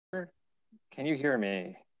Can you hear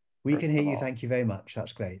me? We can hear you. All, Thank you very much.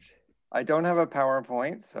 That's great. I don't have a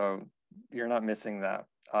PowerPoint, so you're not missing that.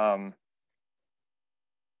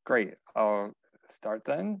 Great. I'll start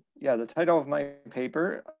then. Yeah, the title of my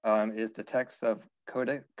paper is the text of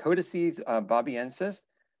Codices Bobbiensis,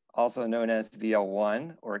 also known as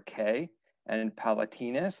VL1 or K, and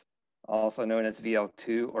Palatinus, also known as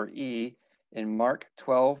VL2 or E, in Mark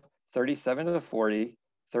 12, 37 to 40,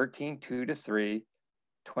 13, 2 to 3,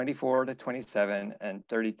 24 to 27, and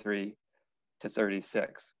 33 to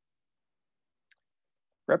 36.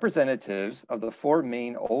 Representatives of the four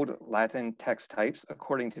main Old Latin text types,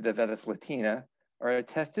 according to the Vetus Latina, are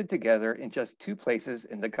attested together in just two places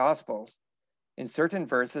in the Gospels, in certain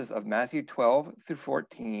verses of Matthew 12 through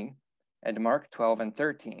 14 and Mark 12 and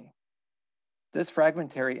 13. This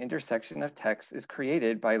fragmentary intersection of texts is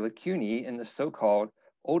created by lacunae in the so-called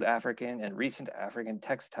Old African and Recent African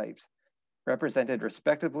text types, represented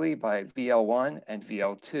respectively by VL1 and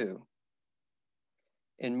VL2.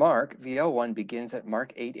 In Mark, VL1 begins at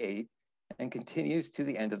Mark 8:8 and continues to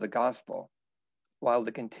the end of the Gospel, while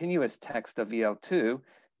the continuous text of VL2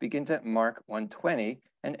 begins at Mark 1:20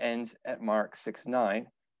 and ends at Mark 6:9,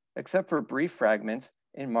 except for brief fragments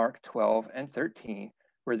in Mark 12 and 13,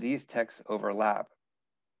 where these texts overlap.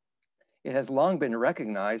 It has long been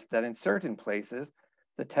recognized that in certain places,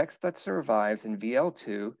 the text that survives in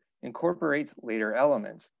VL2 incorporates later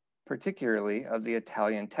elements, particularly of the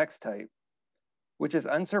Italian text type, which is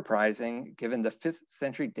unsurprising given the 5th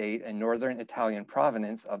century date and northern Italian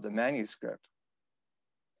provenance of the manuscript.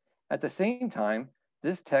 At the same time,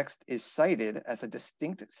 this text is cited as a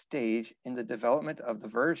distinct stage in the development of the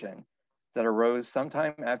version that arose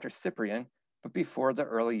sometime after Cyprian, but before the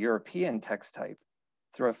early European text type,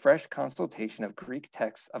 through a fresh consultation of Greek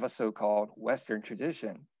texts of a so-called Western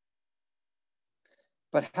tradition.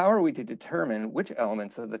 But how are we to determine which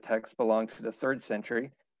elements of the text belong to the 3rd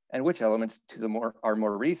century and which elements are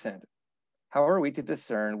more recent? How are we to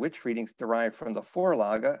discern which readings derive from the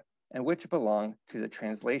Vorlage and which belong to the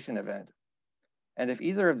translation event? And if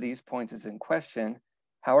either of these points is in question,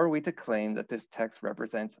 how are we to claim that this text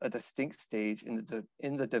represents a distinct stage in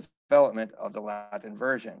the development of the Latin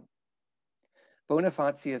version?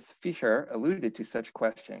 Bonifatius Fischer alluded to such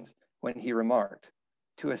questions when he remarked,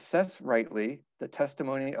 "To assess rightly the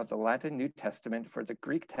testimony of the Latin New Testament for the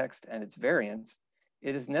Greek text and its variants,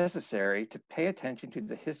 it is necessary to pay attention to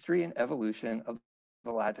the history and evolution of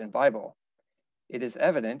the Latin Bible. It is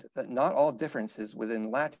evident that not all differences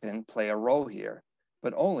within Latin play a role here,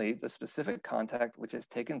 but only the specific contact which has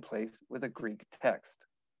taken place with a Greek text."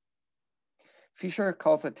 Fischer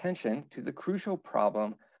calls attention to the crucial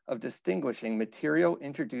problem of distinguishing material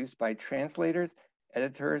introduced by translators,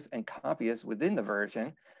 editors, and copyists within the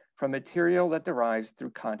version from material that derives through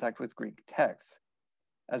contact with Greek texts,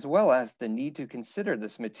 as well as the need to consider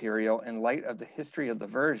this material in light of the history of the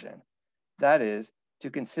version, that is, to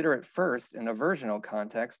consider it first in a versional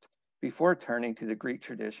context before turning to the Greek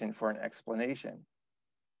tradition for an explanation.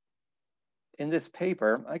 In this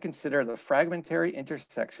paper, I consider the fragmentary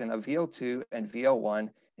intersection of VL2 and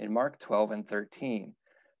VL1 in Mark 12 and 13,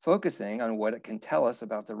 focusing on what it can tell us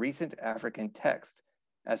about the recent African text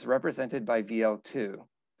as represented by VL2,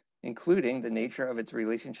 including the nature of its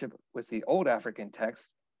relationship with the Old African text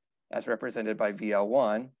as represented by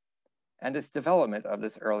VL1, and its development of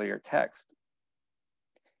this earlier text.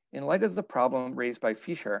 In light of the problem raised by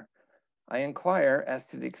Fischer, I inquire as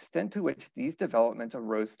to the extent to which these developments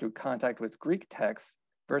arose through contact with Greek texts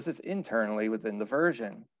versus internally within the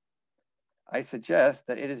version. I suggest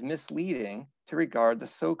that it is misleading to regard the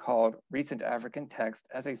so-called recent African text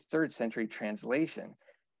as a 3rd century translation,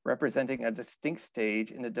 representing a distinct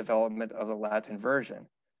stage in the development of the Latin version,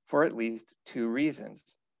 for at least two reasons.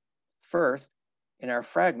 First, in our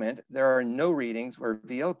fragment, there are no readings where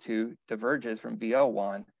VL2 diverges from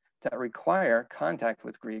VL1 that require contact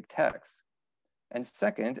with Greek texts. And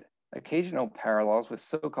second, occasional parallels with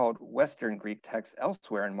so-called Western Greek texts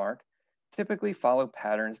elsewhere in Mark typically follow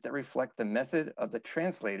patterns that reflect the method of the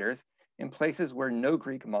translators in places where no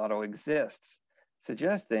Greek model exists,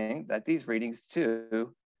 suggesting that these readings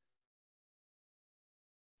too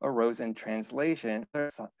arose in translation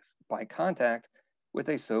by contact with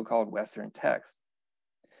a so-called Western text.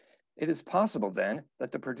 It is possible then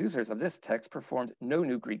that the producers of this text performed no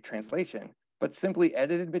new Greek translation, but simply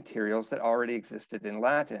edited materials that already existed in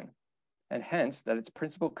Latin, and hence that its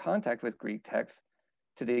principal contact with Greek texts,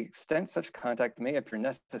 to the extent such contact may appear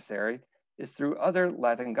necessary, is through other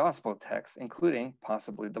Latin gospel texts, including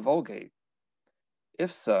possibly the Vulgate.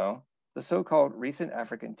 If so, the so-called recent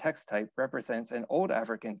African text type represents an old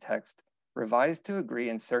African text revised to agree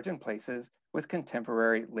in certain places with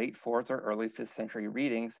contemporary late 4th or early 5th century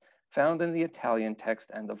readings found in the Italian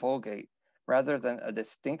text and the Vulgate, rather than a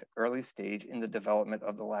distinct early stage in the development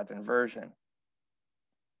of the Latin version.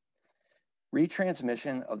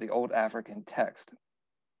 Retransmission of the Old African text.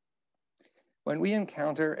 When we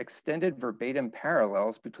encounter extended verbatim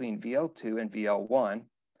parallels between VL2 and VL1,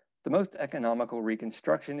 the most economical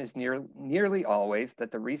reconstruction is nearly always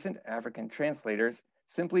that the recent African translators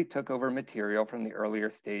simply took over material from the earlier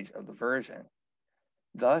stage of the version.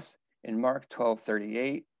 Thus, in Mark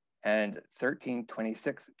 12:38 and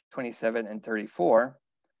 13:26, 27, and 34,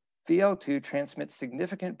 VL2 transmits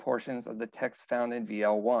significant portions of the text found in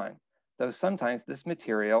VL1, though sometimes this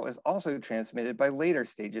material is also transmitted by later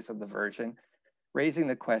stages of the version, raising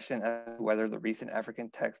the question as to whether the recent African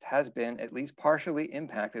text has been at least partially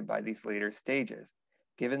impacted by these later stages,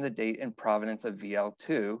 given the date and provenance of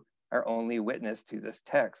VL2, our only witness to this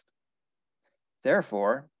text.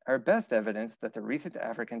 Therefore, our best evidence that the recent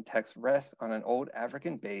African text rests on an old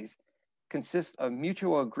African base consists of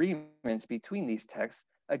mutual agreements between these texts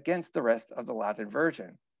against the rest of the Latin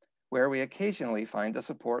version, where we occasionally find the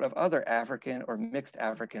support of other African or mixed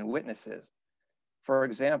African witnesses. For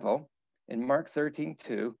example, in Mark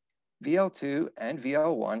 13:2, VL2 and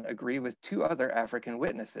VL1 agree with two other African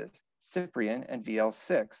witnesses, Cyprian and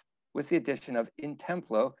VL6, with the addition of in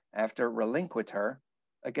templo after relinquitur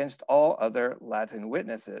against all other Latin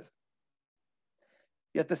witnesses.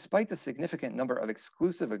 Yet despite the significant number of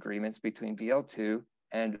exclusive agreements between VL2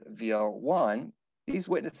 and VL1, these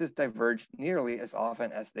witnesses diverge nearly as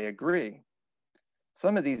often as they agree.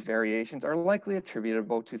 Some of these variations are likely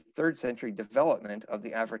attributable to 3rd century development of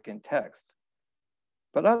the African text,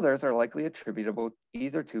 but others are likely attributable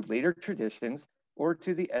either to later traditions or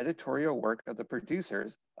to the editorial work of the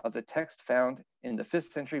producers of the text found in the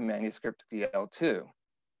 5th century manuscript VL2.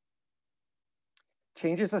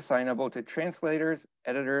 Changes assignable to translators,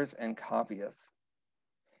 editors, and copyists.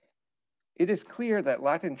 It is clear that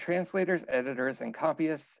Latin translators, editors, and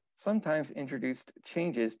copyists sometimes introduced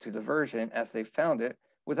changes to the version as they found it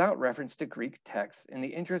without reference to Greek texts in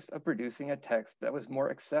the interest of producing a text that was more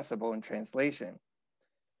accessible in translation.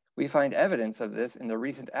 We find evidence of this in the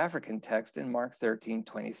recent African text in Mark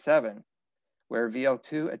 13:27, where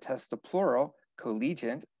VL2 attests the plural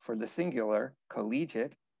collegiate for the singular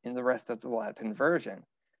collegiate in the rest of the Latin version,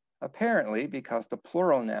 apparently because the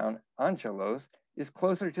plural noun angelos is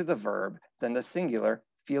closer to the verb than the singular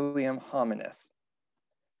filium hominis.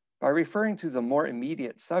 By referring to the more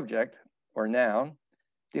immediate subject, or noun,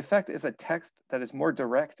 the effect is a text that is more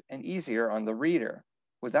direct and easier on the reader,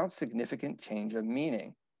 without significant change of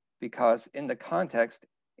meaning, because in the context,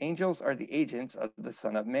 angels are the agents of the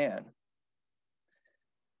Son of Man.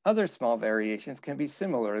 Other small variations can be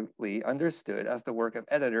similarly understood as the work of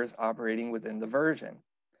editors operating within the version,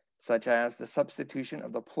 such as the substitution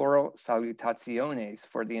of the plural salutationes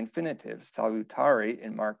for the infinitive salutari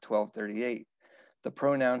in Mark 12:38, the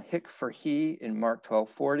pronoun hic for he in Mark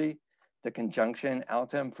 12:40, the conjunction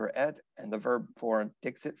autem for et, and the verb form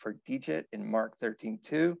dixit for dicit in Mark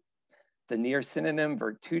 13:2, the near synonym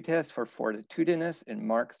virtutes for fortitudinous in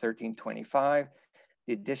Mark 13:25,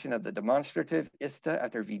 the addition of the demonstrative ista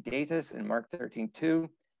after videtus in Mark 13:2,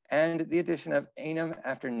 and the addition of anum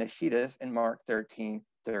after nescitus in Mark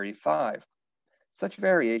 13:35. Such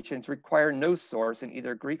variations require no source in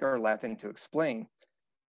either Greek or Latin to explain.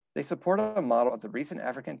 They support a model of the recent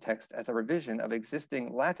African text as a revision of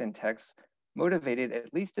existing Latin texts, motivated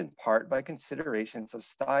at least in part by considerations of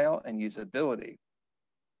style and usability.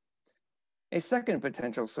 A second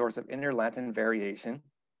potential source of inter-Latin variation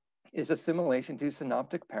is assimilation to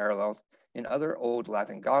synoptic parallels in other Old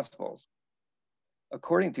Latin Gospels.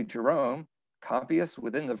 According to Jerome, copyists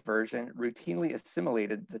within the version routinely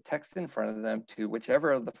assimilated the text in front of them to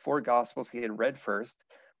whichever of the 4 Gospels he had read first,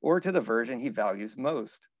 or to the version he values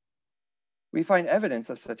most. We find evidence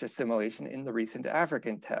of such assimilation in the recent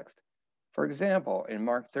African text. For example, in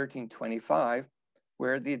Mark 13:25,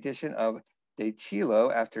 where the addition of de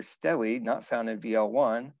chilo after steli, not found in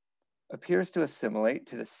VL1, appears to assimilate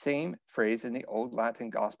to the same phrase in the Old Latin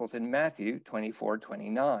Gospels in Matthew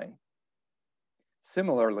 24:29.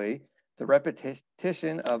 Similarly, the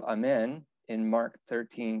repetition of amen in Mark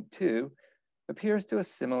 13:2 appears to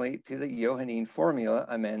assimilate to the Johannine formula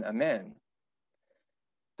amen, amen.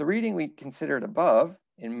 The reading we considered above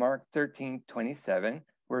in Mark 13:27,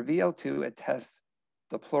 where VL2 attests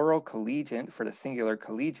the plural collegiate for the singular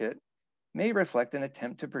collegiate, may reflect an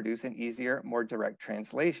attempt to produce an easier, more direct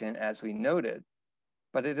translation, as we noted.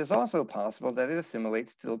 But it is also possible that it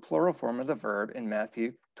assimilates to the plural form of the verb in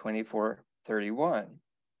Matthew 24:31.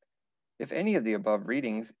 If any of the above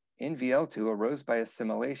readings in VL2 arose by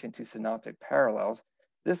assimilation to synoptic parallels,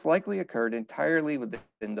 this likely occurred entirely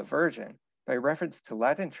within the version by reference to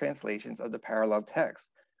Latin translations of the parallel text,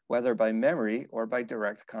 whether by memory or by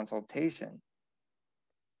direct consultation.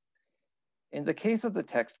 In the case of the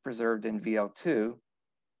text preserved in VL2,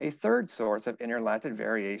 a third source of inter-Latin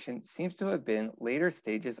variation seems to have been later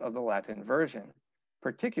stages of the Latin version,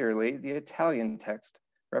 particularly the Italian text,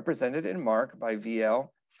 represented in Mark by VL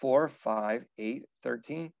 4, 5, 8,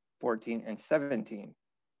 13, 14, and 17.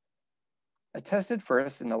 Attested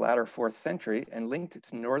first in the latter 4th century and linked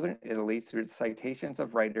to northern Italy through citations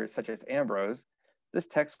of writers such as Arose, this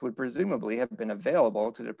text would presumably have been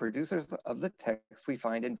available to the producers of the text we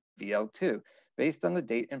find in VL2, based on the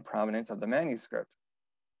date and provenance of the manuscript.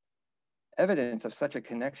 Evidence of such a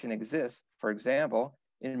connection exists, for example,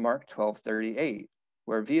 in Mark 12:38,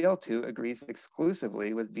 where VL2 agrees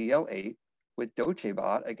exclusively with VL8, with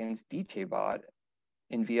docebot against dicebot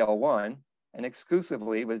in VL1, and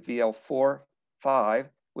exclusively with VL4, 5,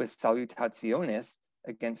 with salutationis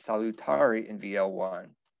against salutari in VL1.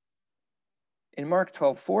 In Mark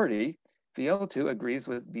 12:40, VL2 agrees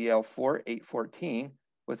with VL4, 8:14,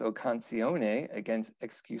 with occantione against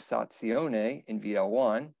excusatione in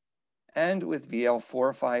VL1, and with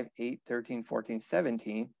VL4, 5, 8, 13, 14,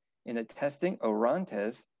 17 in attesting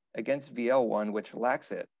orantes against VL1, which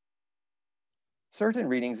lacks it. Certain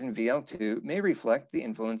readings in VL2 may reflect the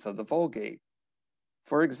influence of the Vulgate.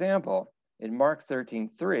 For example, in Mark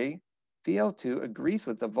 13:3, VL2 agrees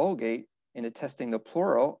with the Vulgate in attesting the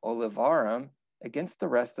plural olivarum against the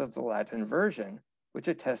rest of the Latin version, which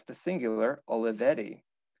attests the singular oliveti,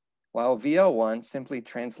 while VL1 simply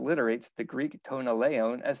transliterates the Greek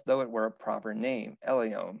tonaleon as though it were a proper name,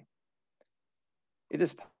 eleom. It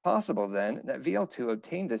is possible then that VL2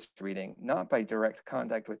 obtained this reading not by direct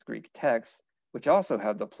contact with Greek texts, which also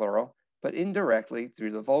have the plural, but indirectly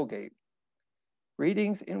through the Vulgate.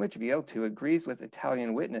 Readings in which VL2 agrees with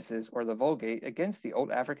Italian witnesses or the Vulgate against the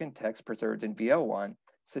Old African text preserved in VL1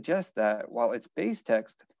 suggest that while its base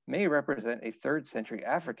text may represent a 3rd century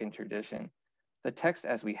African tradition, the text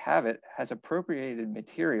as we have it has appropriated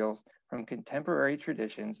materials from contemporary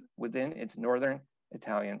traditions within its northern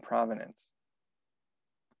Italian provenance.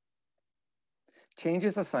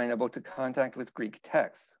 Changes assignable to contact with Greek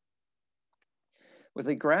texts. With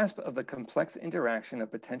a grasp of the complex interaction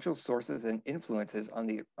of potential sources and influences on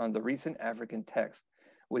the recent African text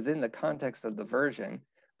within the context of the version,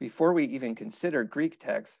 before we even consider Greek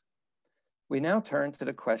texts, we now turn to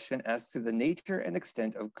the question as to the nature and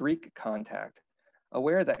extent of Greek contact,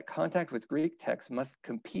 aware that contact with Greek texts must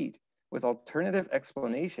compete with alternative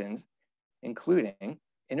explanations, including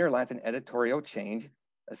inter-Latin editorial change,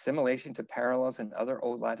 assimilation to parallels in other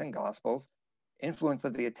Old Latin Gospels, influence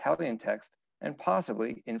of the Italian text, and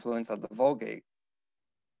possibly influence of the Vulgate.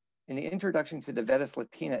 In the introduction to the Vetus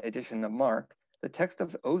Latina edition of Mark, the text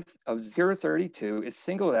of Oath of 032 is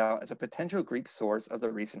singled out as a potential Greek source of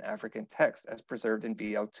the recent African text as preserved in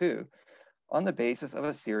VL2, on the basis of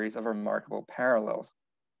a series of remarkable parallels.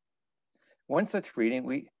 One such reading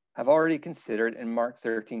we have already considered in Mark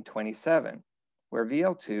 13:27, where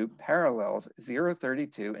VL2 parallels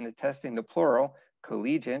 032 in attesting the plural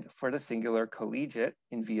collegiate for the singular collegiate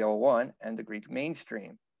in VL1 and the Greek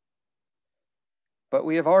mainstream. But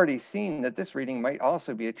we have already seen that this reading might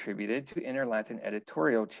also be attributed to inter-Latin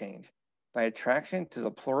editorial change by attraction to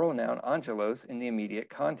the plural noun angelos in the immediate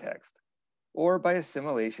context, or by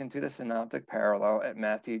assimilation to the synoptic parallel at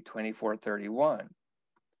Matthew 24:31.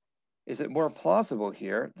 Is it more plausible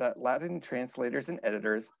here that Latin translators and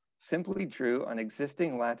editors simply drew on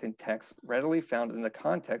existing Latin texts readily found in the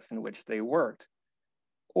context in which they worked,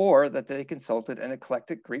 or that they consulted an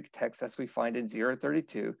eclectic Greek text as we find in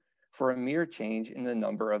 032 for a mere change in the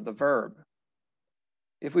number of the verb?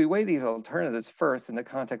 If we weigh these alternatives first in the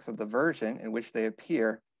context of the version in which they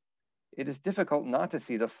appear, it is difficult not to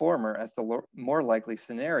see the former as the more likely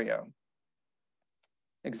scenario.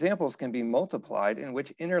 Examples can be multiplied in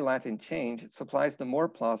which inter-Latin change supplies the more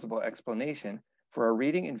plausible explanation for a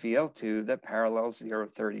reading in VL2 that parallels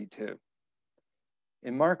 032.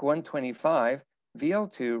 In Mark 1:25,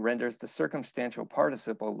 VL2 renders the circumstantial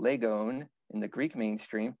participle legon in the Greek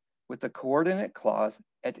mainstream with the coordinate clause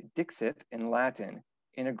et dixit in Latin,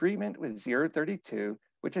 in agreement with 032,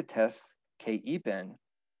 which attests ke ipen.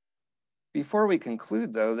 Before we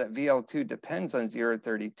conclude, though, that VL2 depends on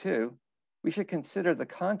 032, we should consider the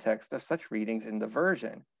context of such readings in the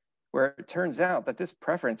version, where it turns out that this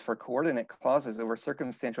preference for coordinate clauses over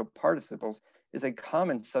circumstantial participles is a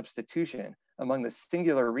common substitution among the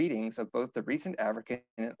singular readings of both the recent African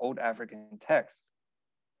and Old African texts.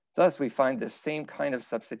 Thus, we find this same kind of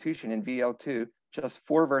substitution in VL2 just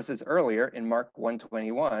 4 verses earlier in Mark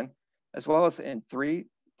 1:21, as well as in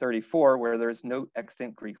 3:34, where there is no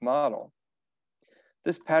extant Greek model.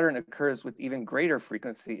 This pattern occurs with even greater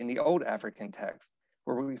frequency in the Old African text,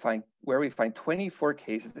 where we find 24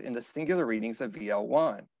 cases in the singular readings of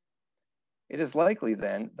VL1. It is likely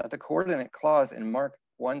then that the coordinate clause in Mark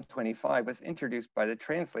 1:25 was introduced by the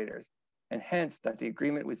translators, and hence that the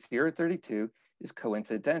agreement with 032 is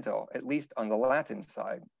coincidental, at least on the Latin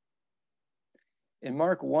side. In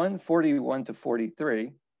Mark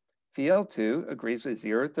 1:41-43, VL2 agrees with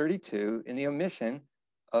 032 in the omission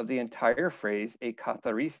of the entire phrase e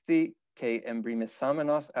katharisti ke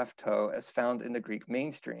embrymisamenos αυτό, as found in the Greek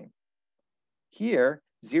mainstream. Here,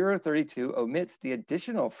 032 omits the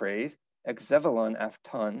additional phrase exevelon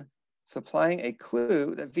afton, supplying a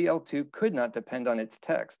clue that VL2 could not depend on its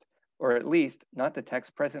text, or at least not the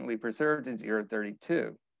text presently preserved in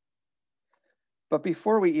 032. But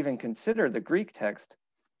before we even consider the Greek text,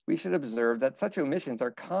 we should observe that such omissions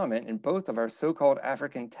are common in both of our so-called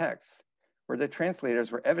African texts, where the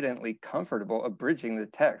translators were evidently comfortable abridging the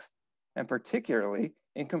text, and particularly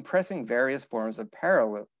in compressing various forms of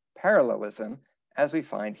parallelism, as we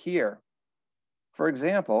find here. For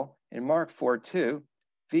example, in Mark 4:2,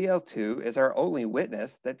 VL2 is our only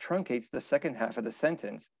witness that truncates the second half of the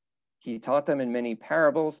sentence. He taught them in many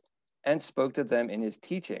parables and spoke to them in his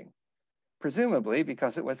teaching, presumably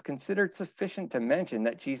because it was considered sufficient to mention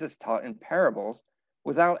that Jesus taught in parables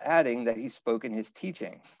without adding that he spoke in his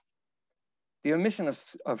teaching. The omission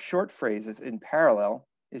of short phrases in parallel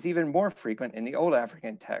is even more frequent in the Old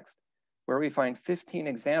African text, where we find 15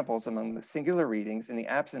 examples among the singular readings in the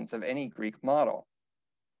absence of any Greek model.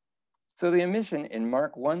 So the omission in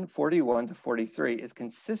Mark 1:41-43 is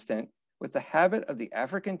consistent with the habit of the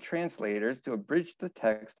African translators to abridge the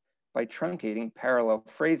text by truncating parallel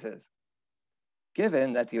phrases.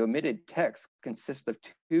 Given that the omitted text consists of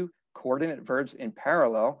 2 coordinate verbs in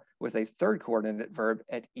parallel with a third coordinate verb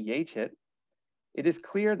at iechit, it is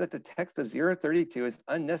clear that the text of 032 is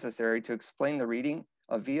unnecessary to explain the reading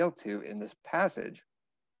of VL2 in this passage.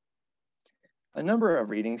 A number of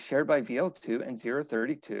readings shared by VL2 and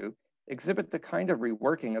 032 exhibit the kind of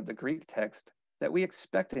reworking of the Greek text that we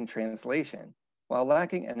expect in translation, while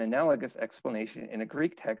lacking an analogous explanation in a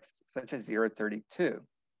Greek text such as 032,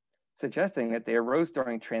 suggesting that they arose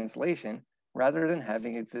during translation rather than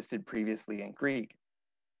having existed previously in Greek.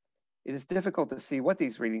 It is difficult to see what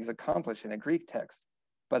these readings accomplish in a Greek text,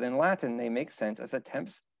 but in Latin they make sense as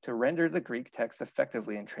attempts to render the Greek text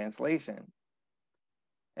effectively in translation.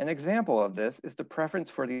 An example of this is the preference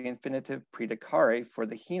for the infinitive predicare for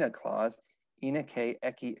the hina clause, ina ke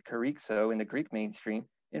eki karixo in the Greek mainstream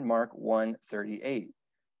in Mark 1:38,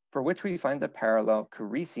 for which we find the parallel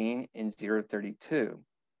karisin in 032.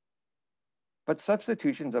 But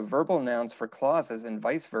substitutions of verbal nouns for clauses and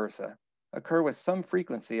vice versa occur with some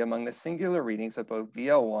frequency among the singular readings of both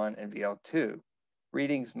VL1 and VL2,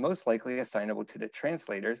 readings most likely assignable to the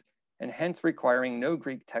translators and hence requiring no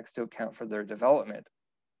Greek text to account for their development.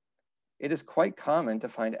 It is quite common to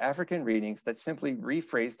find African readings that simply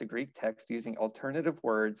rephrase the Greek text using alternative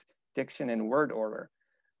words, diction, and word order,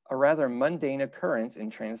 a rather mundane occurrence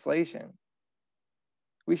in translation.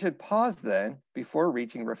 We should pause then before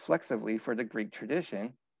reaching reflexively for the Greek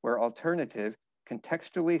tradition, where alternative,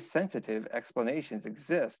 contextually sensitive explanations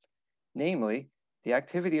exist, namely, the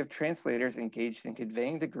activity of translators engaged in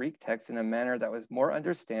conveying the Greek text in a manner that was more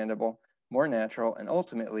understandable, more natural, and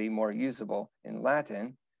ultimately more usable in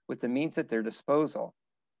Latin with the means at their disposal,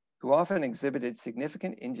 who often exhibited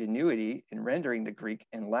significant ingenuity in rendering the Greek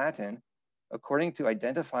in Latin according to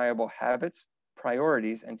identifiable habits,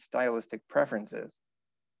 priorities, and stylistic preferences.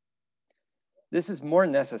 This is more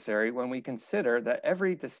necessary when we consider that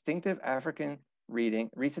every distinctive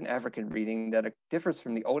recent African reading that differs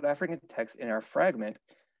from the Old African text in our fragment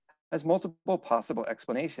has multiple possible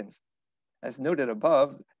explanations. As noted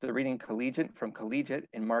above, the reading collegiate from collegiate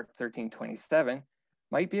in Mark 13:27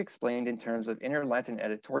 might be explained in terms of inner Latin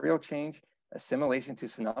editorial change, assimilation to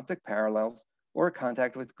synoptic parallels, or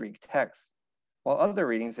contact with Greek texts, while other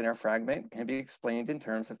readings in our fragment can be explained in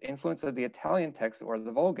terms of influence of the Italian text or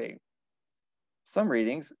the Vulgate. Some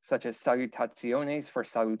readings, such as salutationes for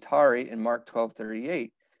salutare in Mark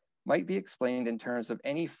 12:38, might be explained in terms of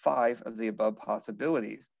any 5 of the above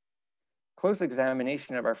possibilities. Close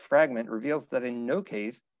examination of our fragment reveals that in no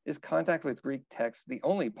case is contact with Greek text the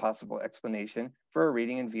only possible explanation for a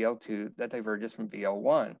reading in VL2 that diverges from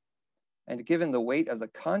VL1. And given the weight of the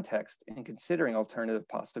context in considering alternative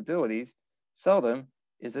possibilities, seldom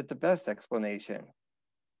is it the best explanation.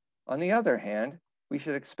 On the other hand, we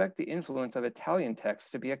should expect the influence of Italian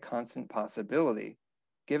texts to be a constant possibility,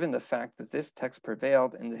 given the fact that this text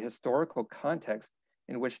prevailed in the historical context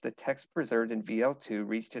in which the text preserved in VL2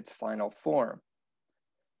 reached its final form.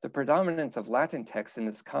 The predominance of Latin texts in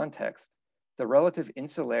this context, the relative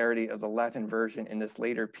insularity of the Latin version in this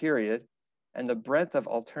later period, and the breadth of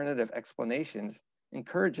alternative explanations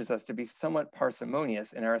encourages us to be somewhat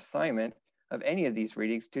parsimonious in our assignment of any of these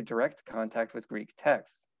readings to direct contact with Greek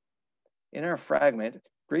texts. In our fragment,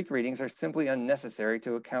 Greek readings are simply unnecessary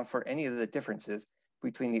to account for any of the differences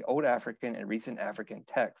between the Old African and recent African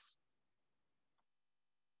texts.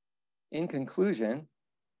 In conclusion,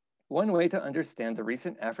 one way to understand the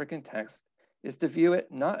recent African text is to view it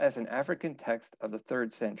not as an African text of the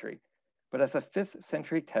 3rd century, but as a 5th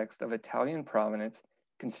century text of Italian provenance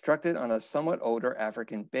constructed on a somewhat older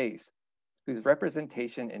African base, whose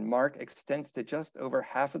representation in Mark extends to just over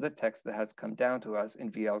half of the text that has come down to us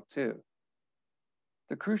in VL2.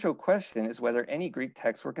 The crucial question is whether any Greek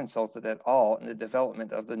texts were consulted at all in the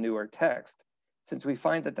development of the newer text, since we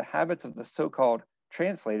find that the habits of the so-called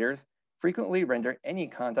translators frequently render any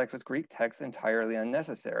contact with Greek texts entirely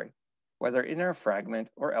unnecessary, whether in our fragment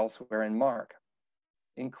or elsewhere in Mark,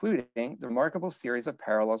 including the remarkable series of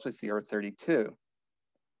parallels with 032.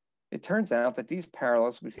 It turns out that these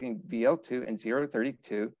parallels between VL2 and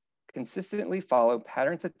 032 consistently follow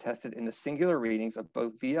patterns attested in the singular readings of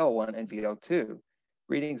both VL1 and VL2,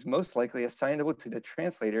 readings most likely assignable to the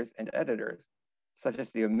translators and editors, such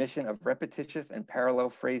as the omission of repetitious and parallel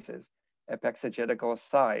phrases, epexegetical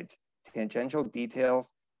asides, tangential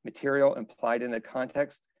details, material implied in the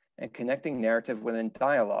context, and connecting narrative within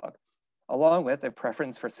dialogue, along with a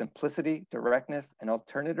preference for simplicity, directness, and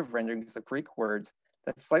alternative renderings of Greek words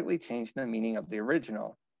that slightly change the meaning of the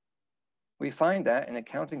original. We find that in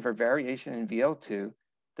accounting for variation in VL2,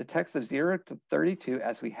 the text of 0 to 32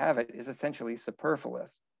 as we have it is essentially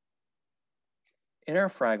superfluous. In our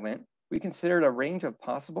fragment, we considered a range of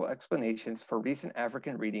possible explanations for recent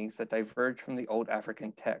African readings that diverge from the Old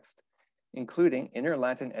African text, including inner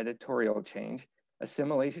Latin editorial change,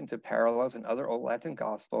 assimilation to parallels in other Old Latin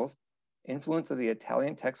Gospels, influence of the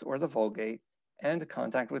Italian text or the Vulgate, and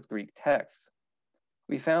contact with Greek texts.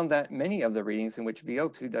 We found that many of the readings in which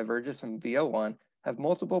VL2 diverges from VL1 have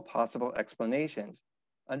multiple possible explanations,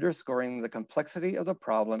 underscoring the complexity of the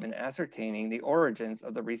problem in ascertaining the origins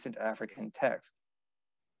of the recent African text.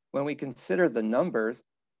 When we consider the numbers,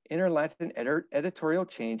 inner Latin editorial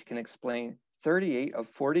change can explain 38 of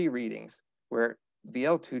 40 readings, where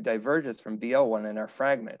VL2 diverges from VL1 in our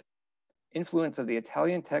fragment. Influence of the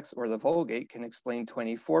Italian text or the Vulgate can explain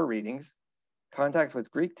 24 readings, contact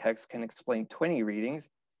with Greek text can explain 20 readings,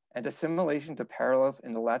 and assimilation to parallels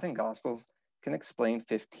in the Latin Gospels can explain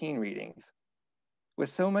 15 readings. With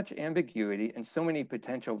so much ambiguity and so many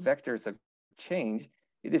potential vectors of change,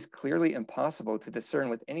 it is clearly impossible to discern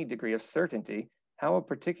with any degree of certainty how a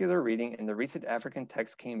particular reading in the recent African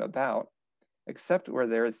text came about, except where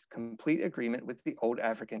there is complete agreement with the Old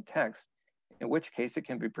African text, in which case it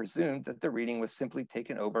can be presumed that the reading was simply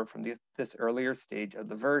taken over from this earlier stage of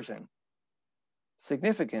the version.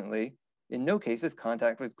 Significantly, in no case is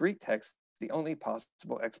contact with Greek text the only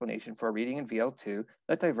possible explanation for a reading in VL2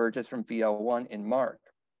 that diverges from VL1 in Mark.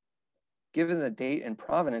 Given the date and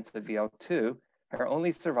provenance of VL2, our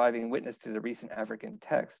only surviving witness to the recent African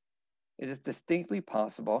text, it is distinctly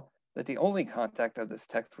possible that the only contact of this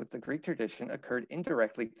text with the Greek tradition occurred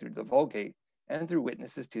indirectly through the Vulgate and through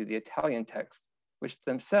witnesses to the Italian text, which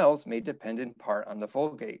themselves may depend in part on the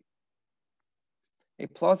Vulgate. A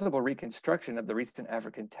plausible reconstruction of the recent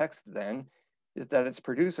African text, then, is that its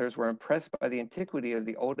producers were impressed by the antiquity of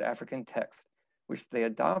the Old African text, which they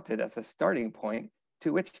adopted as a starting point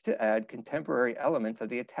to which to add contemporary elements of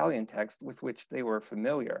the Italian text with which they were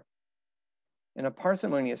familiar. In a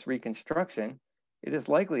parsimonious reconstruction, it is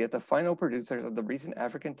likely that the final producers of the recent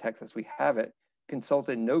African text as we have it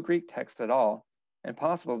consulted no Greek text at all, and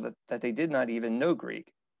possible that they did not even know Greek,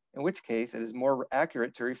 in which case it is more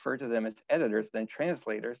accurate to refer to them as editors than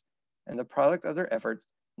translators, and the product of their efforts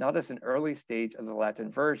not as an early stage of the Latin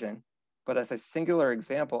version, but as a singular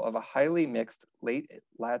example of a highly mixed late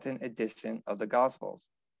Latin edition of the Gospels.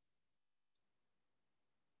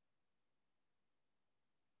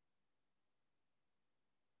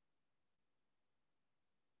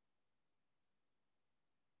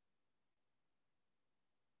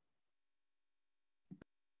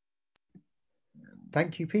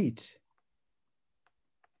 Thank you, Pete.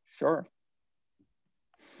 Sure.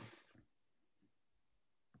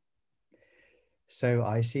 So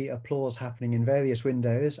I see applause happening in various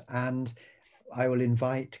windows, and I will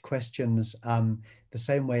invite questions the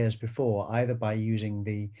same way as before, either by using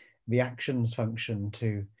the actions function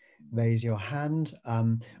to raise your hand,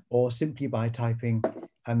 or simply by typing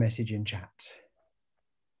a message in chat.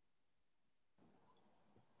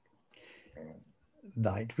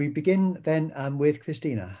 Right, we begin then with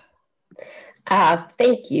Christina.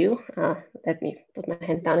 Thank you. Let me put my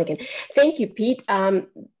hand down again. Thank you, Pete.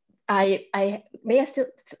 I may ask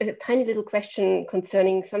a tiny little question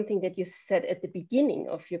concerning something that you said at the beginning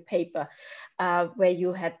of your paper, where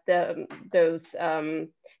you had those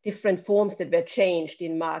different forms that were changed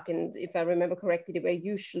in Mark. And if I remember correctly, they were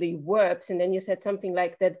usually verbs. And then you said something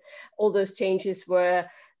like that all those changes were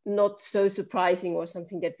not so surprising or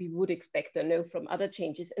something that we would expect or know from other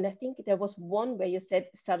changes. And I think there was one where you said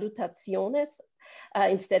salutationes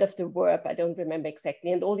instead of the verb. I don't remember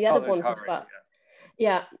exactly. And all the other ones as well.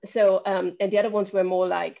 Yeah. So, and the other ones were more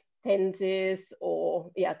like tenses or,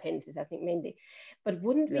 tenses, I think mainly. But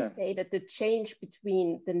wouldn't we say that the change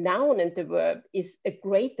between the noun and the verb is a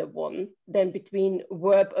greater one than between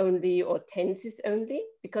verb only or tenses only?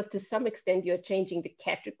 Because to some extent you're changing the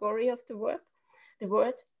category of the verb, the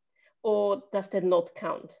word, or does that not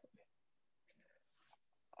count?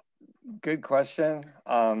 Good question.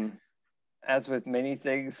 As with many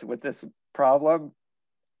things with this problem,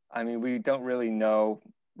 I mean, we don't really know.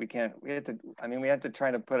 We have to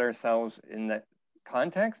try to put ourselves in that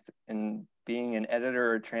context and being an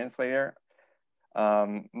editor or translator.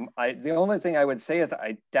 The only thing I would say is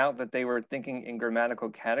I doubt that they were thinking in grammatical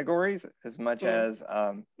categories as much as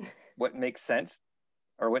what makes sense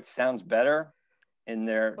or what sounds better in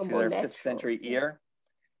their 5th century ear.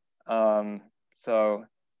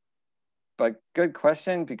 But good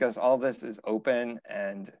question, because all this is open.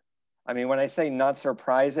 And I mean, when I say not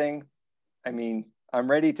surprising, I mean, I'm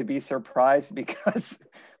ready to be surprised because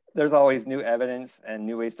there's always new evidence and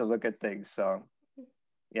new ways to look at things. So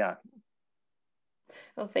yeah.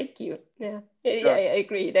 Oh, thank you. Yeah, I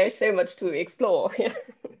agree. There's so much to explore.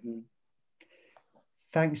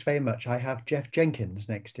 Thanks very much. I have Jeff Jenkins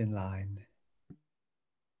next in line.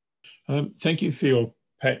 Thank you for your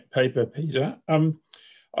paper, Peter.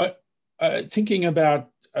 Thinking about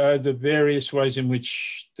the various ways in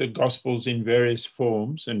which the Gospels in various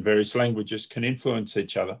forms and various languages can influence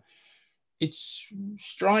each other, it's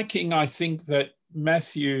striking, I think, that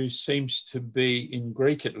Matthew seems to be, in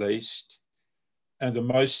Greek at least, the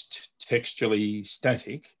most textually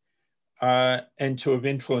static, and to have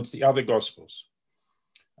influenced the other Gospels.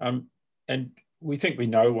 And we think we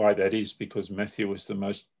know why that is, because Matthew was the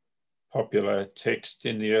most popular text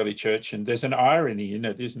in the early church. And there's an irony in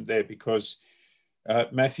it, isn't there? Because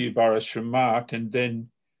Matthew borrows from Mark, and then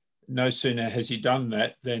no sooner has he done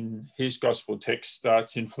that than his gospel text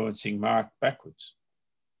starts influencing Mark backwards.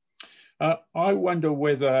 I wonder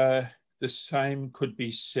whether the same could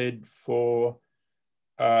be said for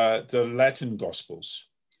the Latin Gospels.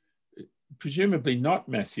 Presumably not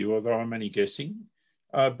Matthew, although I'm only guessing,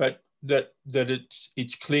 but that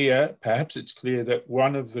it's clear, perhaps it's clear that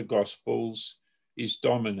one of the Gospels is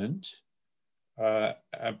dominant,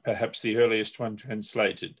 perhaps the earliest one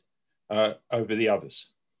translated, over the others.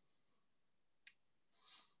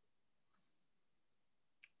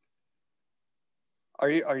 Are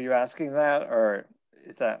you asking that, or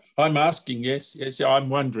is that? I'm asking, yes, I'm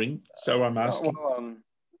wondering, so I'm asking. Well,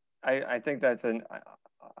 I think that's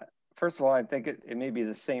first of all, I think it may be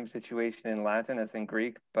the same situation in Latin as in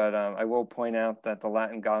Greek, but I will point out that the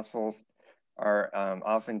Latin Gospels are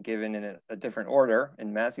often given in a different order.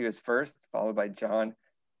 And Matthew is first, followed by John,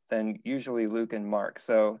 then usually Luke and Mark.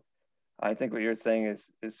 So I think what you're saying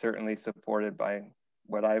is certainly supported by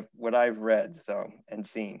what I've read and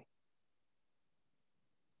seen.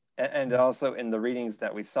 And also in the readings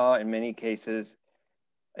that we saw, in many cases,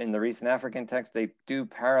 in the recent African text, they do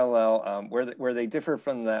parallel, where they differ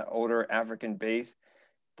from the older African base,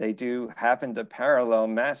 they do happen to parallel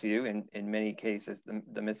Matthew in many cases,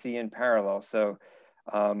 the Messian parallel. So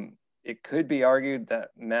it could be argued that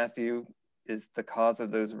Matthew is the cause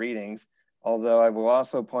of those readings, although I will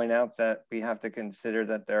also point out that we have to consider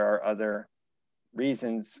that there are other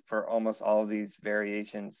reasons for almost all of these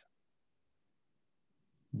variations.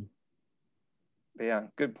 But yeah,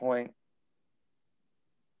 good point.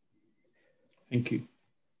 Thank you.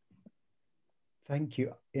 Thank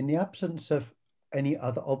you. In the absence of any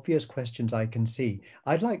other obvious questions I can see,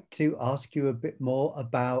 I'd like to ask you a bit more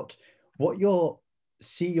about what your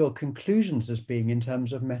conclusions as being in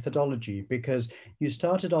terms of methodology, because you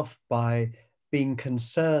started off by being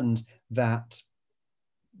concerned that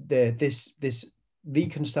this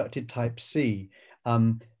reconstructed type C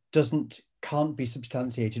can't be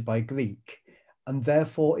substantiated by Greek. And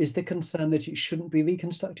therefore, is the concern that it shouldn't be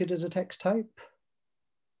reconstructed as a text type?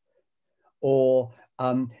 Or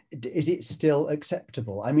is it still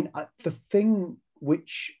acceptable? I mean, the thing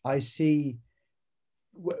which I see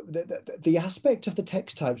the aspect of the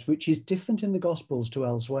text types which is different in the Gospels to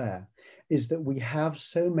elsewhere is that we have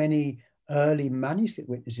so many early manuscript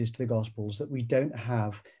witnesses to the Gospels that we don't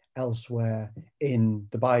have elsewhere in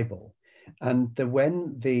the Bible. And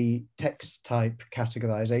when the text type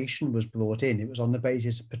categorization was brought in, it was on the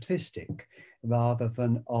basis of patristic rather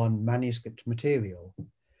than on manuscript material.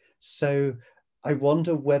 So I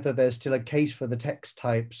wonder whether there's still a case for the text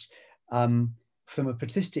types from a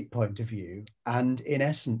patristic point of view, and in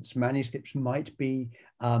essence, manuscripts might be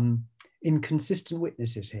inconsistent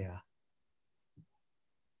witnesses here.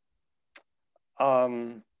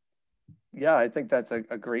 Yeah, I think that's a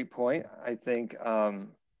great point. I think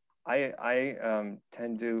I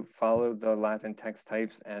tend to follow the Latin text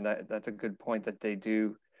types, and that's a good point that they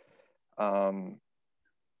do. I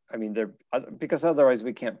mean, because otherwise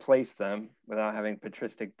we can't place them without having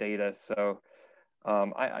patristic data. So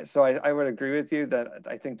I would agree with you that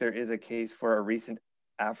I think there is a case for a recent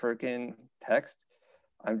African text.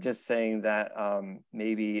 I'm just saying that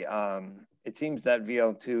maybe it seems that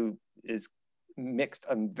VL2 is mixed,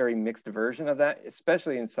 a very mixed version of that,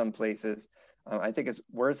 especially in some places. I think it's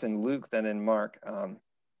worse in Luke than in Mark.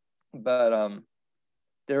 But on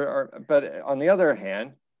the other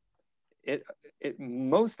hand, it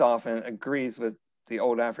most often agrees with the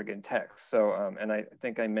old African text. So, and I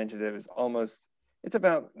think I mentioned it was almost, it's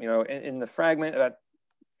about, you know, in the fragment, it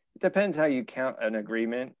depends how you count an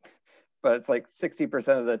agreement, but it's like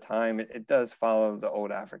 60% of the time it does follow the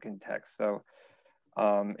old African text. So,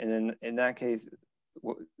 and in that case,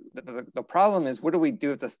 the problem is, what do we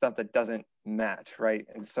do with the stuff that doesn't match, right?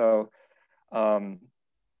 And so,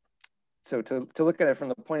 so to look at it from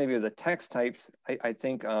the point of view of the text types, I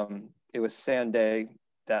think it was Sandé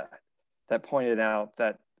that pointed out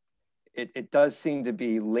that it does seem to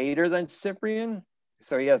be later than Cyprian.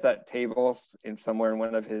 So he has that table somewhere in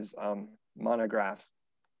one of his monographs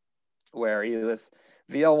where he lists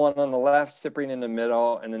VL1 on the left, Cyprian in the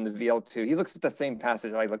middle, and then the VL2. He looks at the same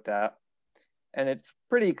passage I looked at. And it's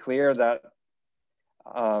pretty clear that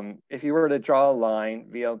if you were to draw a line,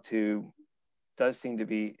 VL2 does seem to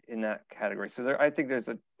be in that category. So I think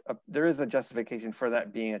there is a justification for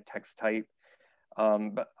that being a text type.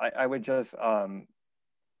 But I would just want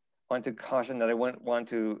to caution that I wouldn't want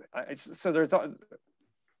to,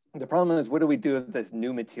 the problem is, what do we do with this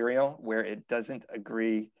new material where it doesn't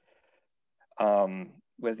agree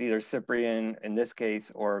with either Cyprian in this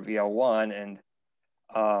case or VL1, and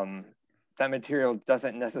that material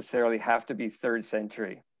doesn't necessarily have to be 3rd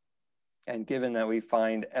century. And given that we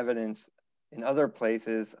find evidence in other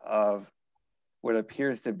places of what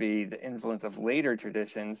appears to be the influence of later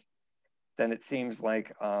traditions, then it seems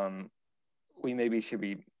like we maybe should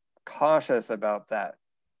be cautious about that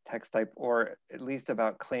text type, or at least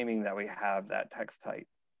about claiming that we have that text type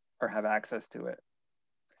or have access to it.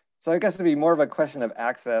 So I guess it'd be more of a question of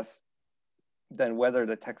access than whether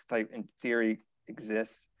the text type in theory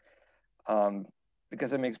exists,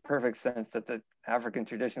 because it makes perfect sense that the African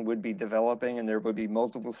tradition would be developing and there would be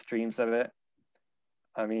multiple streams of it.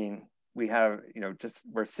 I mean, we have, you know, just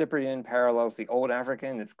where Cyprian parallels the old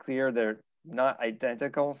African, it's clear they're not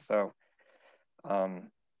identical. So I'm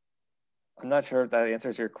not sure if that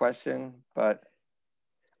answers your question, but.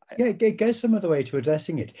 Yeah, it goes some other way to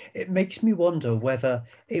addressing it. It makes me wonder whether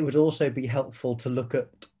it would also be helpful to look at,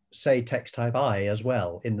 say, text type I as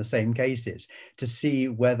well in the same cases, to see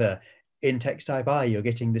whether in text type I you're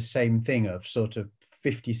getting the same thing of sort of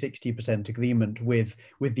 50–60% agreement with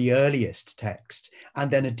the earliest text,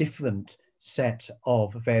 and then a different set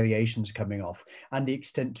of variations coming off, and the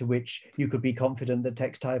extent to which you could be confident that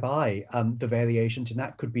text type I, the variations in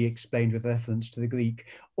that could be explained with reference to the Greek,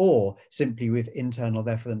 or simply with internal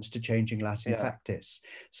reference to changing Latin practice.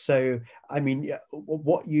 So, I mean,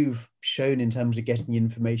 what you've shown in terms of getting the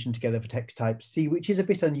information together for text type C, which is a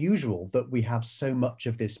bit unusual that we have so much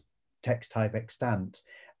of this text type extant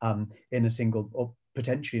in a single, or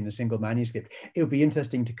potentially in a single manuscript, it would be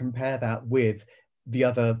interesting to compare that with the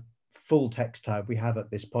other full text type we have at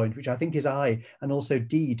this point, which I think is I and also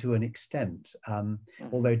D to an extent,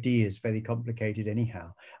 although D is very complicated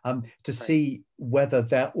anyhow, to see whether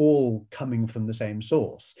they're all coming from the same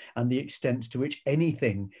source and the extent to which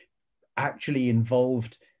anything actually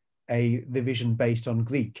involved a revision based on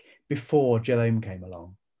Greek before Jerome came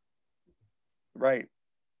along. Right.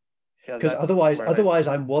 Because otherwise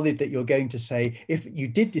I'm worried that you're going to say, if you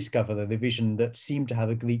did discover the revision that seemed to have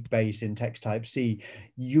a Greek base in text type C,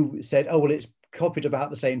 you said, oh, well, it's copied about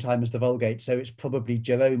the same time as the Vulgate, so it's probably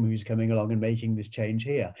Jerome who's coming along and making this change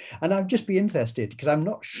here. And I'd just be interested, because I'm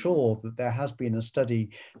not sure that there has been a study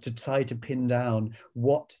to try to pin down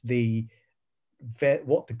what the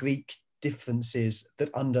Greek differences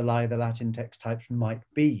that underlie the Latin text types might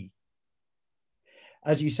be.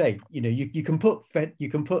 As you say, you know, you can put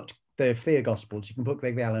the Fear Gospels, you can put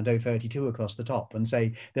the VL and O32 across the top and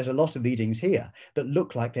say there's a lot of readings here that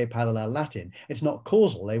look like they parallel Latin. It's not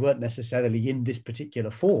causal; they weren't necessarily in this particular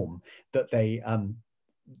form that they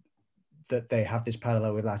have this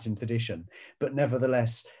parallel with Latin tradition, but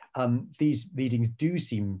nevertheless, these readings do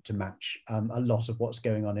seem to match a lot of what's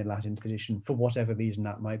going on in Latin tradition for whatever reason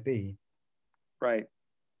that might be. Right.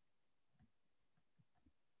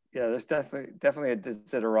 Yeah, there's definitely a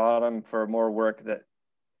desideratum for more work that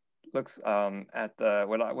looks at the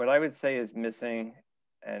what I would say is missing,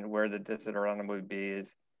 and where the desideratum would be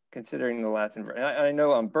is considering the Latin. And I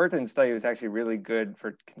know Burton's study was actually really good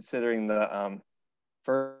for considering the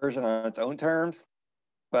version on its own terms,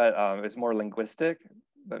 but it's more linguistic,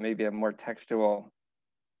 but maybe a more textual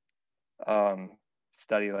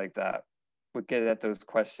study like that would get at those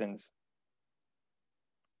questions.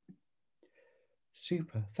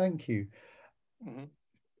 Super, thank you. Mm-hmm.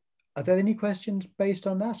 Are there any questions based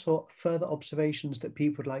on that, or further observations that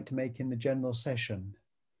people would like to make in the general session?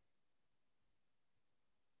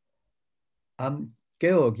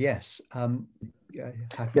 Georg, yes. Happy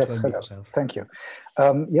yes, to unmute hello. yourself. Thank you.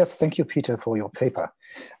 Yes, thank you, Peter, for your paper.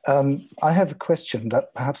 I have a question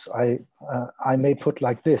that perhaps I may put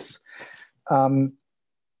like this.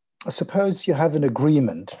 Suppose you have an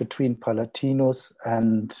agreement between Palatinus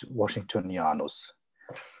and Washingtonianus.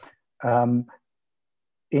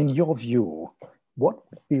 In your view, what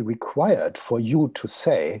would be required for you to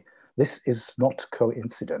say this is not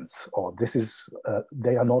coincidence, or this is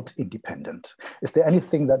they are not independent? Is there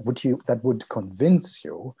anything that would convince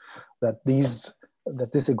you that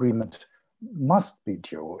this agreement must be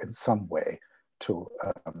due in some way to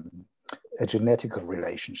a genetical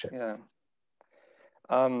relationship? Yeah.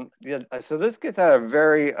 Yeah, so this gets at a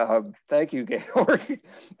very, thank you, Georg.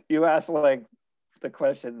 You asked like the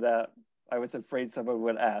question that I was afraid someone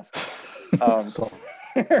would ask.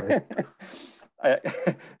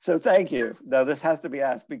 So thank you. Now this has to be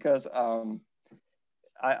asked because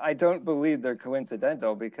I don't believe they're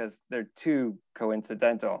coincidental, because they're too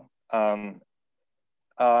coincidental.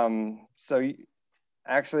 So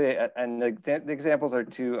actually, and the examples are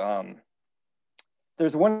too,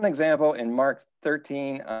 there's one example in Mark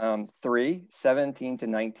 13, 3, 17 to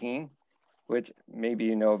 19, which maybe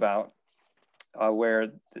you know about,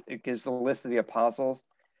 where it gives the list of the apostles.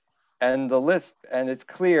 And the list, and it's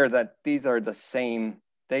clear that these are the same,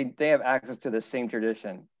 they have access to the same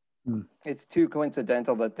tradition. Mm. It's too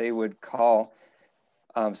coincidental that they would call.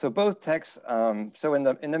 So both texts, so in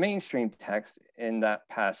the mainstream text in that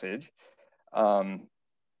passage,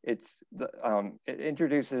 it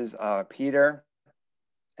introduces Peter,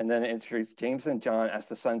 and then it introduces James and John as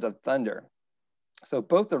the sons of thunder. So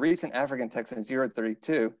both the recent African text in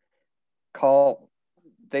 032 call,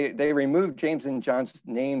 they remove James and John's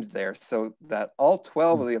names there, so that all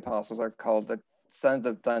 12 of the apostles are called the sons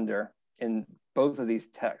of thunder in both of these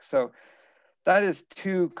texts. So that is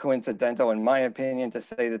too coincidental, in my opinion, to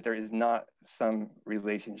say that there is not some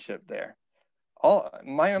relationship there.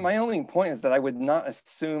 My only point is that I would not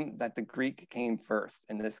assume that the Greek came first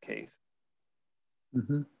in this case.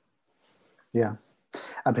 Mm-hmm. Yeah,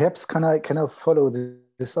 and perhaps can I follow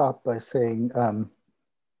this up by saying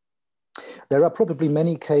there are probably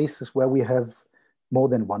many cases where we have more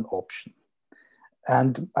than one option,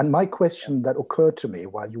 and my question that occurred to me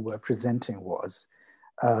while you were presenting was,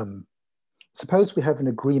 suppose we have an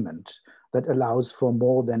agreement that allows for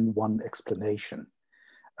more than one explanation.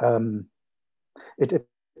 It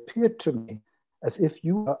appeared to me as if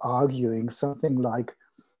you are arguing something like,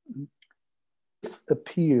 if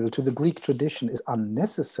appeal to the Greek tradition is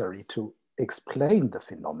unnecessary to explain the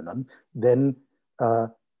phenomenon, then,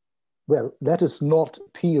 well, let us not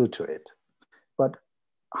appeal to it. But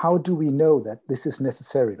how do we know that this is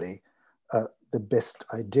necessarily the best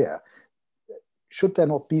idea? Should there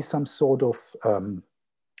not be some sort of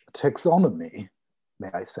taxonomy, may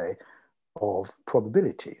I say, of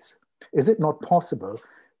probabilities? Is it not possible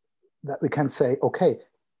that we can say, okay,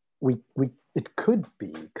 it could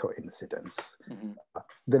be coincidence. Mm-hmm.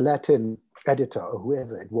 The Latin editor or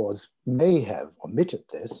whoever it was may have omitted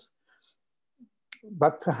this,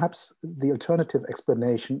 but perhaps the alternative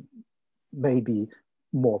explanation may be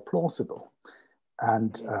more plausible.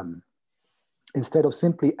 And instead of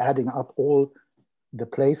simply adding up all the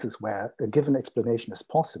places where a given explanation is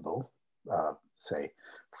possible, say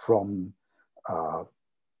from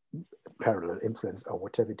parallel influence or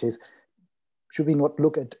whatever it is, should we not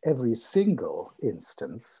look at every single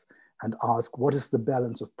instance and ask, what is the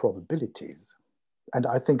balance of probabilities? And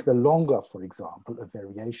I think the longer, for example, a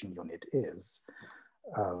variation unit is,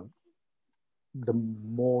 the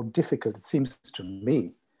more difficult it seems to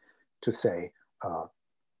me to say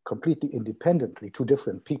completely independently, two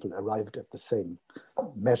different people arrived at the same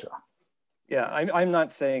measure. Yeah, I'm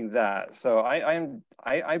not saying that. So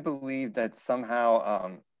I believe that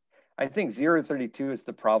somehow, I think 032 is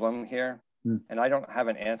the problem here, and I don't have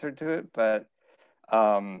an answer to it, but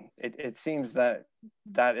it seems that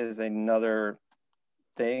that is another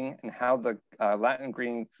thing, and how the Latin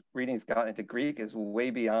readings got into Greek is way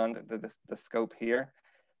beyond the scope here.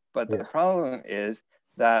 But the problem is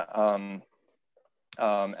that,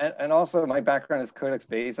 and also my background is Codex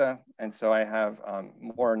Beza, and so I have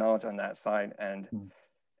more knowledge on that side, and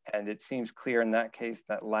it seems clear in that case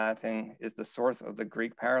that Latin is the source of the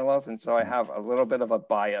Greek parallels, and so I have a little bit of a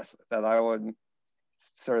bias that I would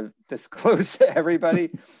sort of disclose to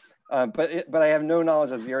everybody. But I have no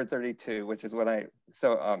knowledge of 032, which is what I'm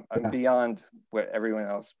beyond what everyone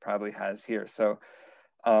else probably has here. So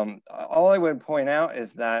all I would point out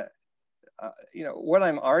is that, what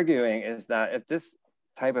I'm arguing is that if this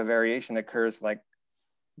type of variation occurs like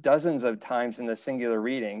dozens of times in the singular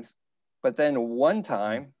readings, but then one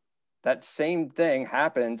time that same thing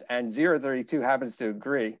happens and 032 happens to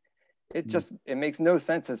agree, it makes no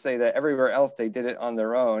sense to say that everywhere else they did it on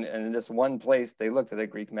their own, and in this one place they looked at a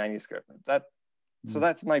Greek manuscript. So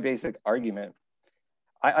that's my basic argument.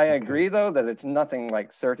 I agree though that it's nothing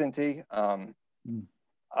like certainty.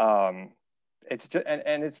 It's just,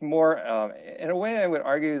 and it's more, in a way I would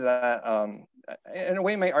argue that, in a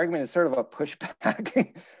way my argument is sort of a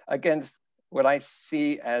pushback against what I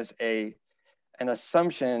see as an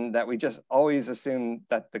assumption that we just always assume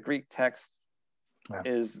that the Greek text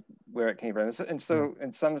is where it came from. And so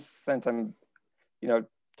in some sense, I'm,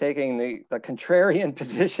 taking the contrarian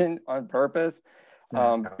position on purpose,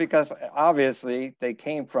 because obviously they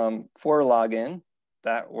came from Vorlagen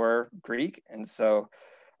that were Greek. And so,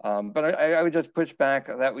 but I would just push back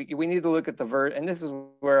that we need to look at the verb, and this is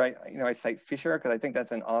where I cite Fischer, because I think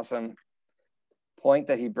that's an awesome point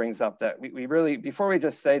that he brings up, that we really, before we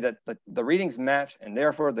just say that the readings match and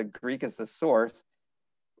therefore the Greek is the source,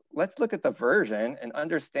 let's look at the version and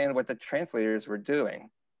understand what the translators were doing.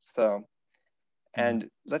 So, and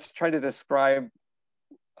let's try to describe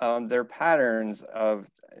their patterns of,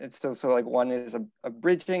 it's so like one is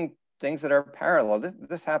abridging things that are parallel.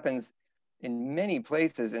 This happens in many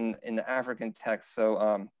places in the African text.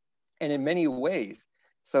 So, and in many ways.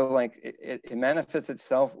 So like it manifests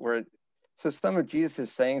itself where, so some of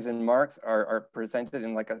Jesus's sayings and marks are presented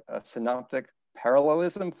in like a synoptic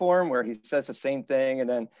parallelism form, where he says the same thing and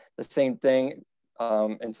then the same thing,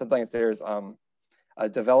 and sometimes there's a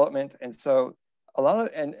development. And so a lot of,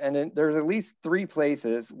 and there's at least 3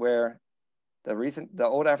 places where the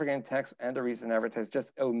old African text and the recent African text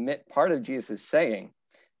just omit part of Jesus' saying,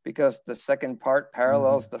 because the second part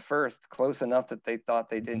parallels the first close enough that they thought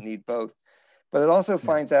they didn't need both. But it also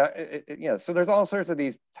finds out, so there's all sorts of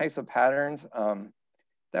these types of patterns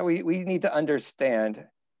that we need to understand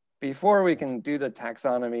before we can do the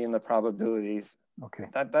taxonomy and the probabilities. Okay.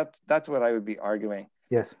 That's what I would be arguing.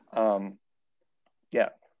 Yes. Yeah,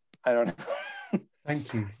 I don't know.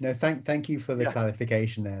 Thank you. No, thank you for the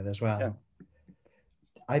clarification there as well. Yeah.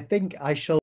 I think I shall